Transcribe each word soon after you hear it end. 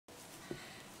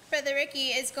Brother Ricky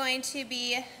is going to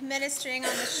be ministering on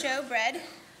the Showbread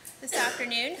this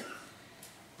afternoon.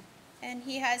 And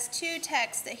he has two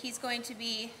texts that he's going to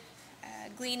be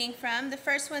gleaning from. The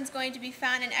first one's going to be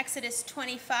found in Exodus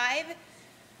 25,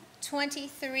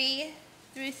 23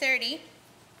 through 30.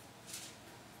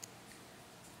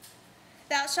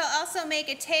 Thou shalt also make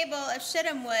a table of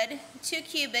shittim wood. 2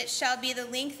 cubits shall be the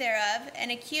length thereof, and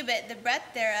a cubit the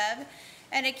breadth thereof,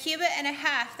 and a cubit and a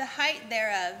half the height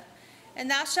thereof. And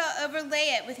thou shalt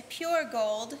overlay it with pure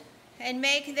gold, and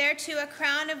make thereto a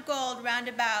crown of gold round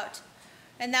about.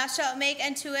 And thou shalt make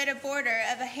unto it a border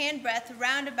of a handbreadth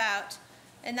round about.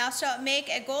 And thou shalt make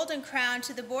a golden crown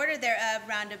to the border thereof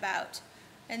round about.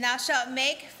 And thou shalt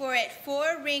make for it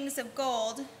 4 rings of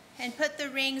gold, and put the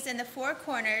rings in the 4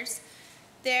 corners,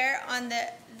 there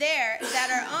that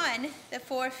are on the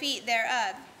 4 feet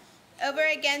thereof. Over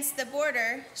against the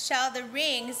border shall the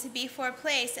rings be for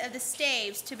place of the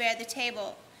staves to bear the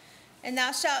table. And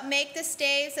thou shalt make the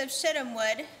staves of shittim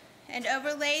wood, and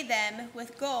overlay them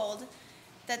with gold,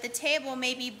 that the table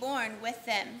may be borne with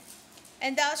them.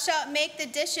 And thou shalt make the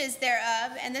dishes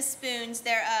thereof, and the spoons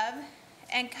thereof,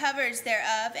 and covers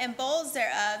thereof, and bowls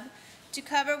thereof, to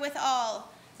cover with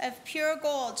all. Of pure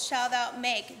gold shalt thou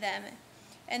make them.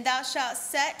 And thou shalt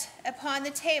set upon the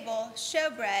table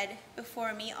showbread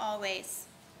before me always.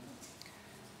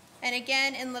 And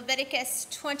again in Leviticus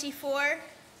 24,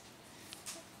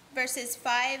 verses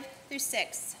 5 through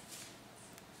 6.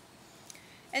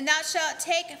 And thou shalt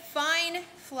take fine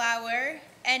flour,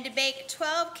 and bake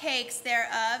 12 cakes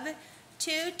thereof.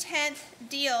 2/10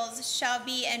 deals shall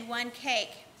be in 1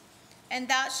 cake. And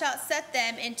thou shalt set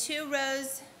them in 2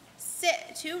 rows,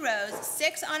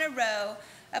 6 on a row,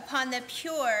 upon the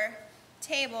pure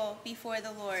table before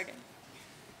the Lord.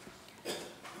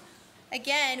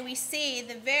 Again, we see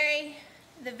the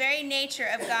very nature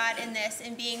of God in this,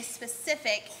 in being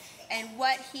specific and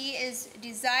what he is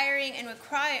desiring and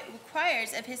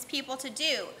requires of his people to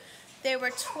do. There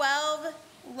were 12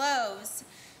 loaves.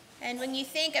 And when you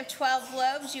think of 12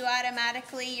 loaves,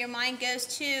 your mind goes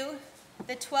to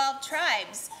the 12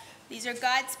 tribes. These are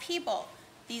God's people.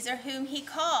 These are whom he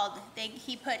called.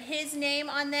 He put his name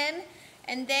on them,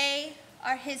 and they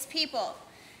are his people.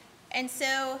 And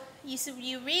so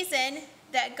you reason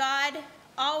that God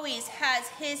always has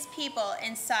his people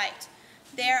in sight.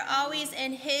 They are always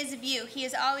in his view. He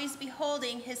is always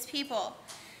beholding his people.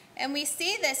 And we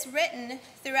see this written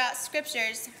throughout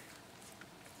scriptures,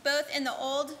 both in the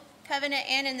Old Covenant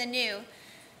and in the New.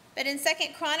 But in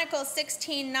 2 Chronicles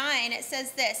 16:9, it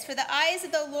says this: For the eyes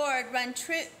of the Lord run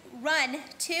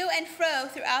to and fro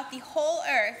throughout the whole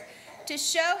earth, to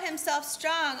show himself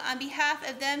strong on behalf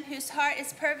of them whose heart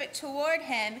is perfect toward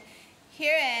him.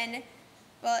 Herein,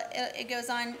 well, it goes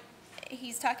on,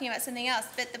 he's talking about something else,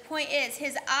 but the point is,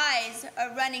 his eyes are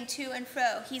running to and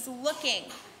fro. He's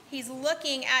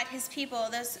looking at his people,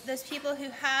 those people who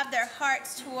have their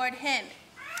hearts toward him.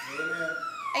 Amen.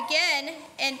 Again,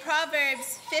 in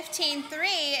Proverbs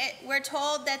 15:3, we're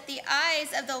told that the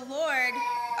eyes of the Lord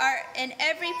are in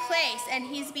every place, and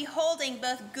he's beholding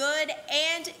both good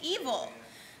and evil.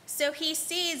 So he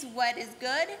sees what is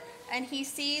good, and he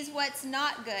sees what's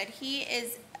not good. He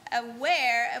is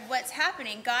aware of what's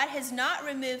happening. God has not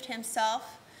removed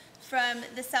himself from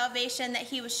the salvation that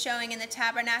he was showing in the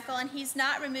tabernacle, and he's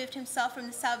not removed himself from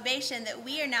the salvation that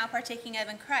we are now partaking of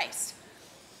in Christ.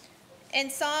 In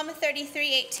Psalm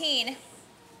 33:18,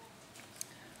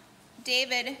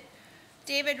 David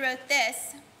wrote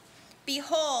this: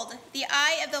 Behold, the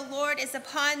eye of the Lord is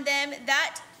upon them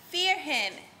that fear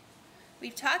him.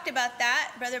 We've talked about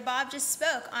that. Brother Bob just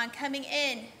spoke on coming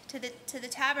in to the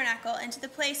tabernacle and to the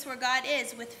place where God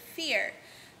is with fear.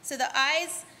 So the eye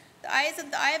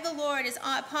of the Lord is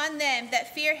upon them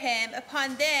that fear him,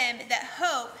 upon them that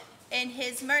hope in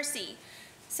his mercy.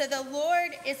 So the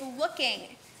Lord is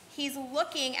looking. He's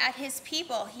looking at his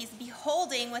people. He's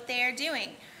beholding what they are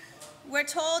doing. We're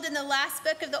told in the last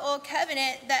book of the Old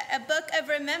Covenant that a book of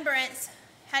remembrance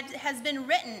has been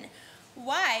written.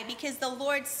 Why? Because the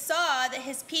Lord saw that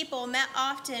his people met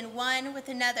often one with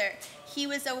another. He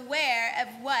was aware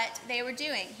of what they were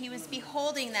doing. He was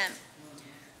beholding them.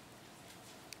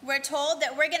 We're told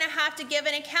that we're going to have to give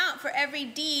an account for every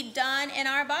deed done in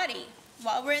our body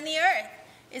while we're in the earth.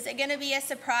 Is it going to be a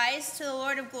surprise to the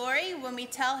Lord of glory when we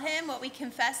tell him what we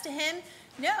confess to him?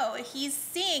 No, he's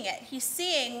seeing it. He's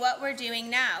seeing what we're doing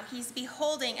now. He's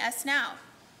beholding us now.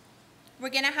 We're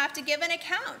going to have to give an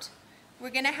account. We're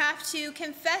going to have to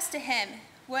confess to him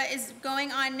what is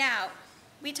going on now.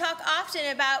 We talk often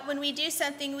about when we do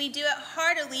something, we do it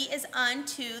heartily as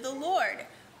unto the Lord.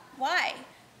 Why?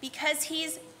 Because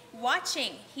he's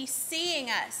watching. He's seeing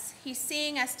us. He's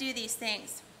seeing us do these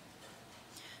things.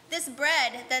 This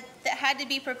bread that had to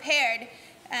be prepared,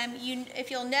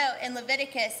 if you'll note in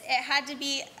Leviticus, it had to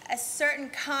be a certain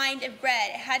kind of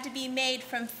bread. It had to be made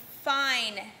from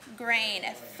fine grain,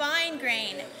 a fine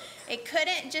grain. It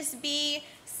couldn't just be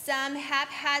some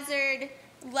haphazard,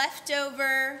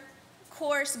 leftover,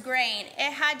 coarse grain.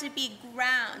 It had to be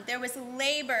ground. There was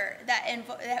labor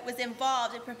that was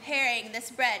involved in preparing this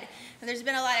bread. And there's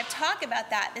been a lot of talk about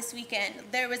that this weekend.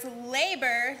 There was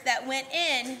labor that went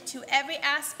into every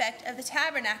aspect of the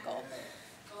tabernacle.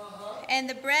 And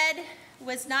the bread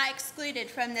was not excluded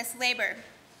from this labor.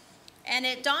 And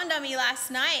it dawned on me last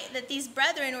night that these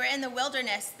brethren were in the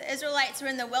wilderness. The Israelites were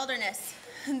in the wilderness.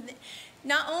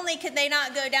 Not only could they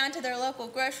not go down to their local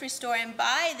grocery store and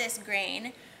buy this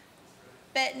grain,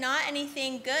 but not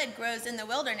anything good grows in the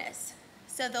wilderness.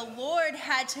 So the Lord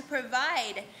had to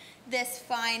provide this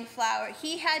fine flour.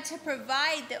 He had to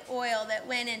provide the oil that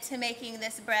went into making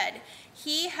this bread.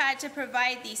 He had to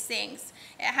provide these things.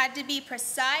 It had to be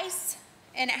precise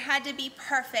and it had to be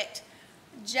perfect,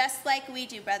 just like we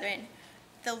do, brethren.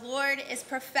 The Lord is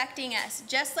perfecting us.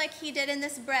 Just like he did in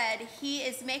this bread, he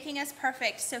is making us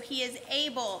perfect so he is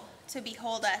able to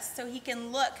behold us, so he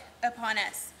can look upon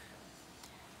us.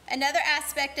 Another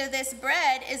aspect of this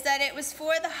bread is that it was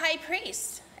for the high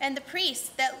priest and the priests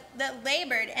that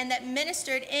labored and that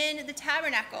ministered in the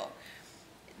tabernacle.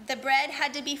 The bread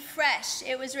had to be fresh.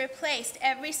 It was replaced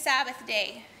every Sabbath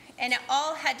day, and it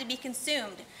all had to be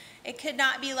consumed. It could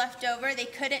not be left over. They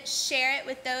couldn't share it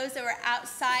with those that were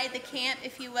outside the camp,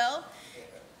 if you will.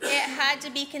 It had to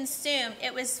be consumed.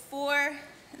 It was for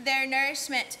their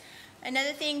nourishment.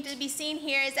 Another thing to be seen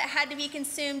here is it had to be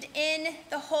consumed in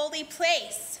the holy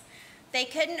place. They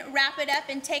couldn't wrap it up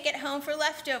and take it home for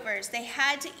leftovers. They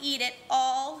had to eat it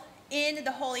all in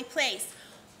the holy place.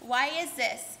 Why is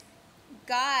this?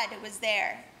 God was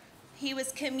there. He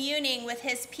was communing with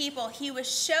his people. He was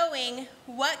showing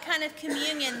what kind of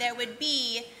communion there would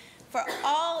be for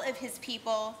all of his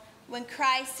people when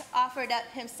Christ offered up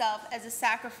himself as a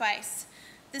sacrifice.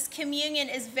 This communion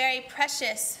is very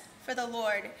precious for the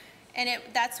Lord, and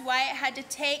that's why it had to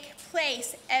take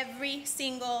place every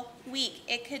single week.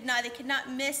 They could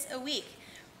not miss a week.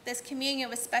 This communion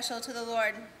was special to the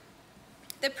Lord.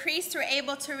 The priests were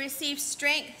able to receive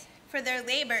strength for their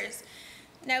labors.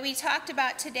 Now, we talked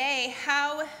about today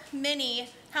how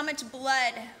much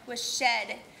blood was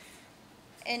shed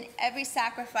in every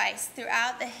sacrifice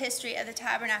throughout the history of the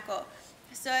tabernacle.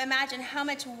 So imagine how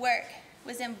much work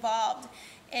was involved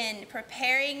in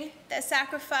preparing the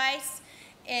sacrifice,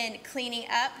 in cleaning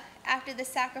up after the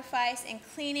sacrifice, and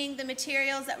cleaning the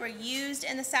materials that were used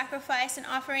in the sacrifice and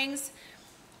offerings.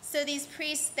 So these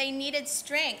priests, they needed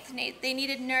strength, they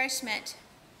needed nourishment.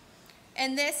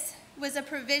 And this was a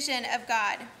provision of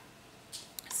God.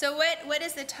 So what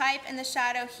is the type and the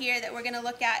shadow here that we're going to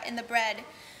look at in the bread?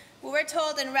 Well, we're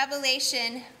told in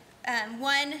Revelation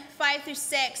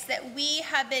 1:5-6 that we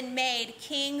have been made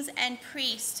kings and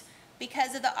priests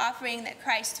because of the offering that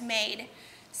Christ made.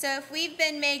 So if we've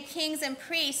been made kings and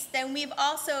priests, then we've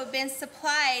also been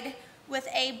supplied with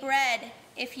a bread,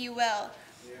 if you will.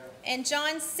 Yeah. In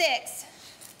John 6,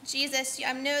 Jesus,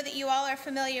 I know that you all are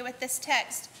familiar with this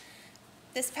text.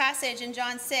 This passage in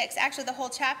John 6, actually the whole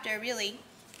chapter, really.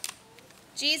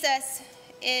 Jesus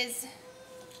is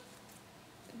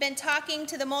been talking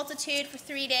to the multitude for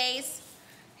 3 days.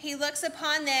 He looks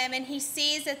upon them and he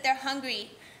sees that they're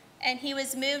hungry, and he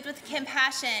was moved with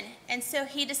compassion. And so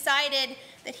he decided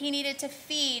that he needed to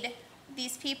feed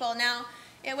these people. Now,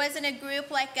 it wasn't a group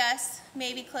like us,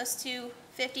 maybe close to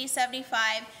 50,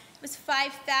 75. It was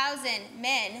 5,000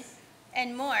 men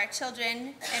and more,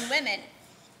 children and women.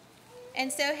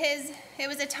 And so it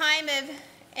was a time of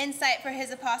insight for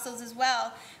his apostles as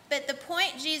well. But the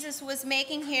point Jesus was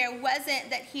making here wasn't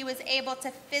that he was able to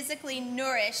physically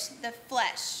nourish the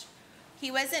flesh.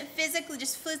 He wasn't physically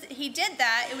he did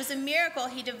that. It was a miracle.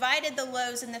 He divided the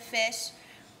loaves and the fish.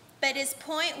 But his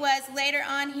point was, later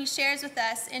on he shares with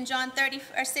us in John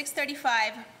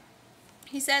 6:35.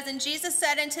 He says, "And Jesus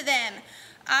said unto them,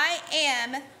 I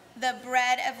am the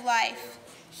bread of life.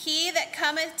 He that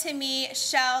cometh to me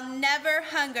shall never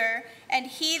hunger, and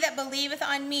he that believeth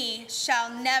on me shall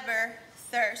never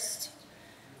thirst."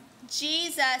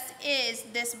 Jesus is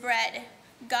this bread.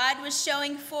 God was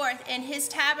showing forth in his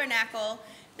tabernacle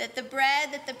that the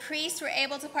bread that the priests were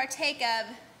able to partake of,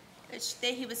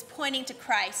 that he was pointing to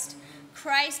Christ.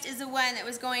 Christ is the one that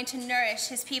was going to nourish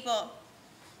his people.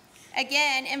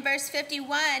 Again, in verse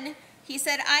 51, he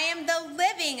said, "I am the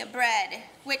living bread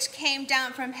which came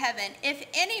down from heaven. If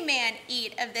any man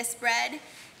eat of this bread,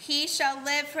 he shall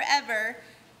live forever.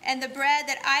 And the bread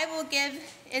that I will give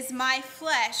is my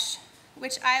flesh,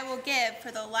 which I will give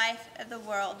for the life of the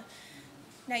world.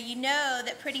 Now you know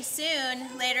that pretty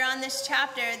soon, later on this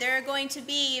chapter, there are going to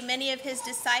be many of his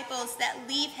disciples that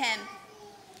leave him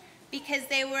because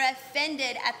they were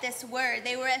offended at this word.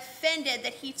 They were offended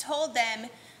that he told them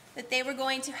that they were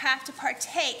going to have to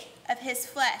partake of his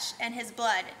flesh and his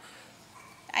blood.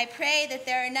 I pray that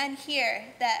there are none here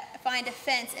that find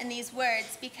offense in these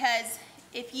words, because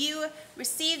if you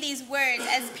receive these words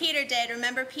as Peter did,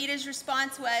 remember Peter's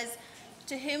response was,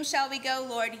 "To whom shall we go,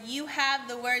 Lord? You have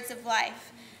the words of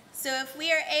life." So if we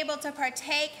are able to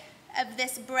partake of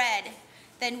this bread,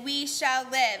 then we shall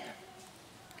live.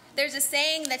 There's a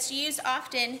saying that's used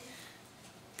often,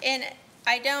 and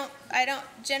I don't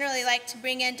generally like to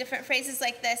bring in different phrases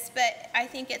like this, but I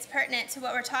think it's pertinent to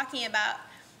what we're talking about.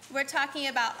 We're talking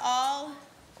about all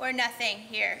or nothing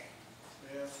here.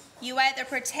 Yes. You either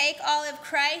partake all of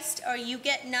Christ or you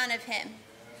get none of him.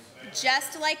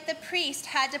 Just like the priest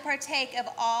had to partake of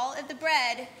all of the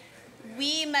bread,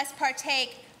 we must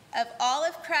partake of all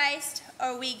of Christ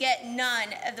or we get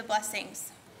none of the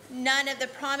blessings, none of the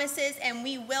promises, and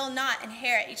we will not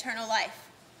inherit eternal life.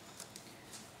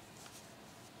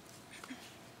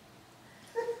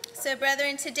 So,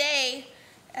 brethren, today,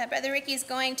 Brother Ricky is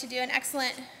going to do an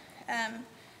excellent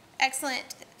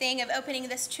thing of opening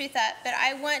this truth up. But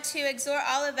I want to exhort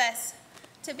all of us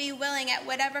to be willing at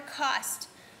whatever cost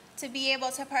to be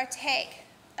able to partake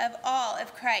of all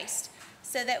of Christ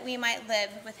so that we might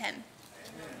live with him.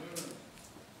 Amen.